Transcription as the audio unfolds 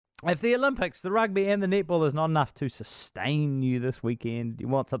If the Olympics, the rugby and the netball is not enough to sustain you this weekend, you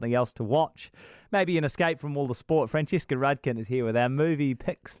want something else to watch, maybe an escape from all the sport, Francesca Rudkin is here with our movie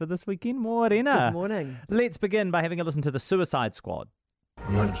picks for this weekend. Morena. Good morning. Let's begin by having a listen to The Suicide Squad.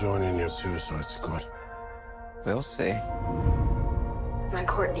 I'm not joining your Suicide Squad. We'll see. My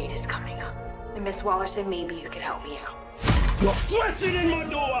court date is coming up. And Miss Wallerton, maybe you could help me out. You're flexing in my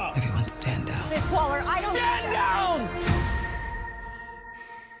door! Everyone stand down. Miss Waller, I don't... Stand down!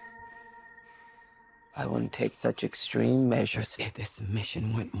 I wouldn't take such extreme measures if this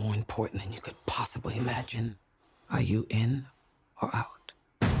mission went more important than you could possibly imagine. Are you in or out?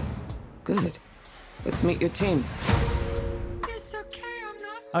 Good. Let's meet your team.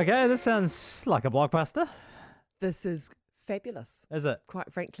 Okay, this sounds like a blockbuster. This is fabulous, Is it?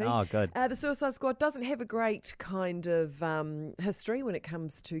 quite frankly. Oh, good. The Suicide Squad doesn't have a great kind of history when it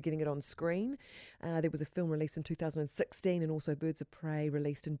comes to getting it on screen. There was a film released in 2016 and also Birds of Prey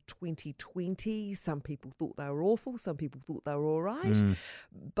released in 2020. Some people thought they were awful. Some people thought they were all right.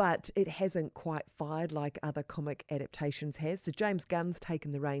 But it hasn't quite fired like other comic adaptations has. So James Gunn's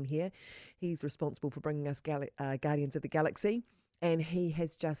taken the reign here. He's responsible for bringing us Guardians of the Galaxy. And he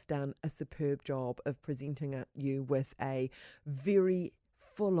has just done a superb job of presenting you with a very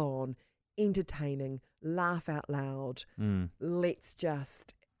full-on, entertaining, laugh out loud, let's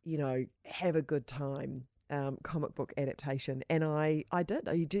just, have a good time comic book adaptation. And I did.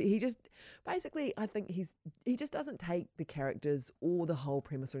 He just, basically, I think he just doesn't take the characters or the whole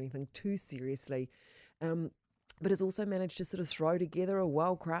premise or anything too seriously. But has also managed to sort of throw together a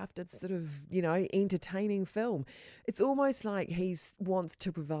well-crafted sort of, entertaining film. It's almost like he wants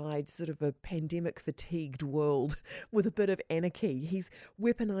to provide sort of a pandemic-fatigued world with a bit of anarchy. He's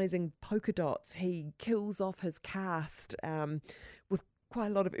weaponizing polka dots. He kills off his cast with quite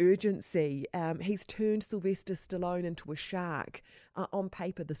a lot of urgency. He's turned Sylvester Stallone into a shark. On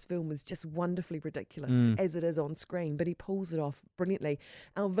paper, this film is just wonderfully ridiculous as it is on screen, but he pulls it off brilliantly.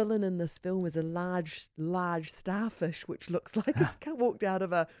 Our villain in this film is a large starfish, which looks like it's walked out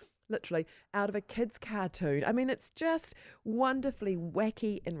of literally out of a kid's cartoon. I mean, it's just wonderfully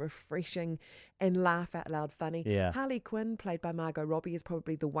wacky and refreshing and laugh out loud funny. Yeah. Harley Quinn, played by Margot Robbie, is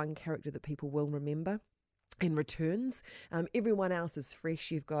probably the one character that people will remember and returns. Everyone else is fresh.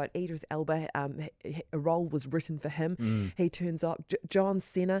 You've got Idris Elba. A role was written for him. He turns up. John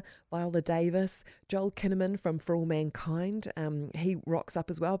Cena, Viola Davis, Joel Kinnaman from For All Mankind. He rocks up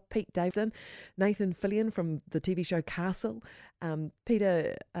as well. Pete Davidson, Nathan Fillion from the TV show Castle,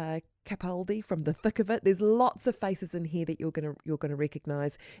 Peter Capaldi from The Thick of It. There's lots of faces in here that you're gonna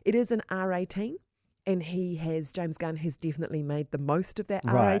recognise. It is an R18. And James Gunn has definitely made the most of that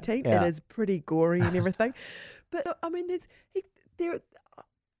R18. Yeah. It is pretty gory and everything. But I mean, it's been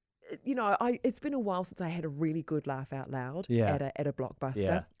a while since I had a really good laugh out loud at a blockbuster.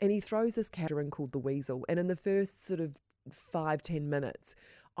 Yeah. And he throws this character in called the Weasel. And in the first sort of 5-10 minutes,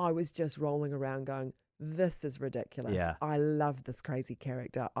 I was just rolling around going, this is ridiculous. Yeah. I love this crazy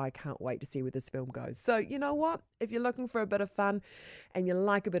character. I can't wait to see where this film goes. So you know what? If you're looking for a bit of fun and you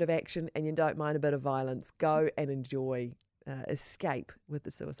like a bit of action and you don't mind a bit of violence, go and enjoy Escape with the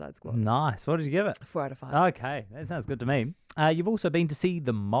Suicide Squad. Nice. What did you give it? 4 out of 5. Okay, that sounds good to me. You've also been to see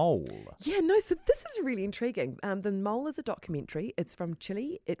The Mole. Yeah, no, so this is really intriguing. The Mole is a documentary. It's from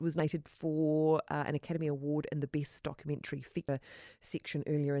Chile. It was nominated for an Academy Award in the Best Documentary Feature section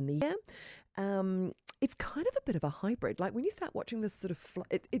earlier in the year. It's kind of a bit of a hybrid. Like when you start watching this sort of,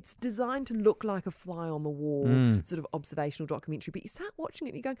 it's designed to look like a fly on the wall sort of observational documentary, but you start watching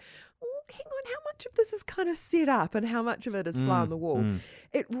it and you're going, oh, hang on, how much of this is kind of set up and how much of it is fly on the wall?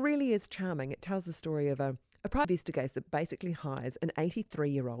 It really is charming. It tells the story of a private investigator that basically hires an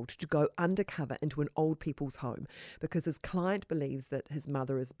 83-year-old to go undercover into an old people's home because his client believes that his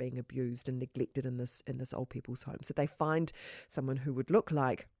mother is being abused and neglected in this old people's home. So they find someone who would look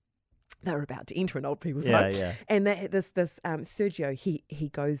like they're about to enter an old people's home. Yeah. And this Sergio, he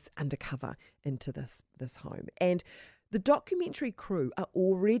goes undercover into this home. And the documentary crew are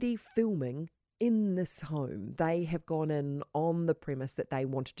already filming in this home. They have gone in on the premise that they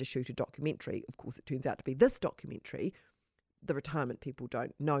wanted to shoot a documentary. Of course, it turns out to be this documentary. The retirement people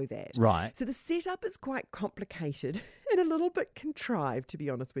don't know that. Right. So the setup is quite complicated and a little bit contrived, to be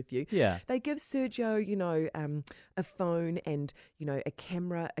honest with you. Yeah. They give Sergio, a phone and, a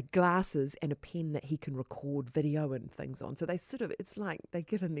camera, glasses and a pen that he can record video and things on. So it's like they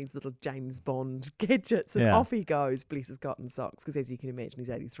give him these little James Bond gadgets and off he goes, bless his cotton socks, because as you can imagine,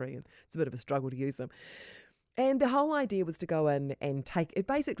 he's 83 and it's a bit of a struggle to use them. And the whole idea was to go in and take it.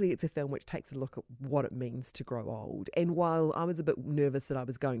 Basically, it's a film which takes a look at what it means to grow old. And while I was a bit nervous that I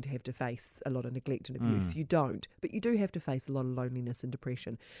was going to have to face a lot of neglect and abuse, you don't. But you do have to face a lot of loneliness and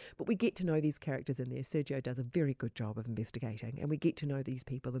depression. But we get to know these characters in there. Sergio does a very good job of investigating. And we get to know these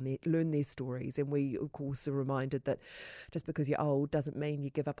people and learn their stories. And we, of course, are reminded that just because you're old doesn't mean you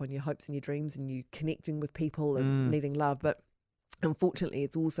give up on your hopes and your dreams and you connecting with people and needing love. But unfortunately,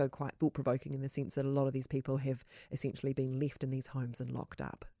 it's also quite thought-provoking in the sense that a lot of these people have essentially been left in these homes and locked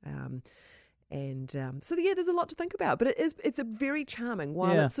up. So there's a lot to think about. But it's a very charming,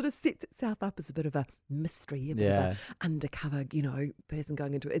 while it sort of sets itself up as a bit of a mystery, a bit of an undercover, person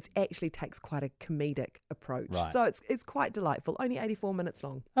going into it. It actually takes quite a comedic approach. Right. So it's quite delightful. Only 84 minutes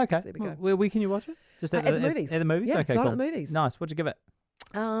long. Okay. So there we go. Where can you watch it? Just At the movies. At the movies? Yeah, okay, it's on cool. at the movies. Nice. What'd you give it?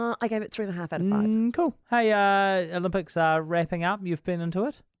 I gave it 3.5 out of 5. Cool. Hey, Olympics are wrapping up. You've been into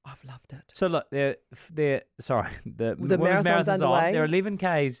it? I've loved it. So look, the women's marathon's marathon's on. underway. They're 11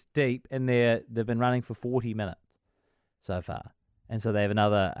 Ks deep, and they've been running for 40 minutes so far, and so they have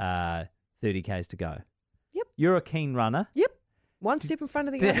another 30 Ks to go. Yep. You're a keen runner. Yep. One step in front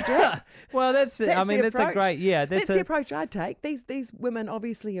of the other, Jack. Well, that's the a approach. great, That's the approach I'd take. These women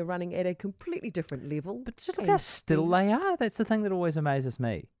obviously are running at a completely different level. But just look how still they are. That's the thing that always amazes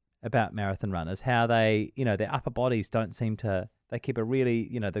me about marathon runners, how they, their upper bodies don't seem to, they keep a really,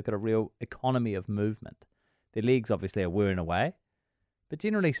 they've got a real economy of movement. Their legs obviously are wearing away, but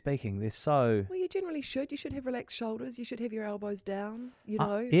generally speaking, they're so... Well, you generally should. You should have relaxed shoulders. You should have your elbows down,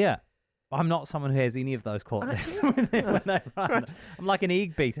 Yeah. I'm not someone who has any of those qualities when they run. Right. I'm like an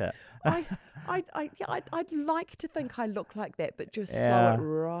egg beater. I'd like to think I look like that, but just slow it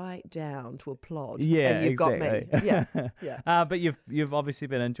right down to a plod. Yeah, and you've exactly. got me. Yeah. But you've obviously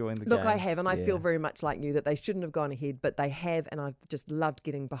been enjoying the Look, game. I have, and I feel very much like you that they shouldn't have gone ahead, but they have, and I've just loved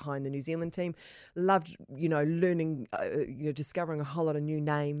getting behind the New Zealand team. Loved, learning, discovering a whole lot of new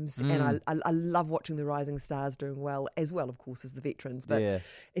names, and I love watching the rising stars doing well, of course, as the veterans. But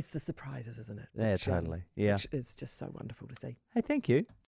it's the surprises, isn't it? Yeah, Which, totally. Yeah, which is just so wonderful to see. Hey, thank you.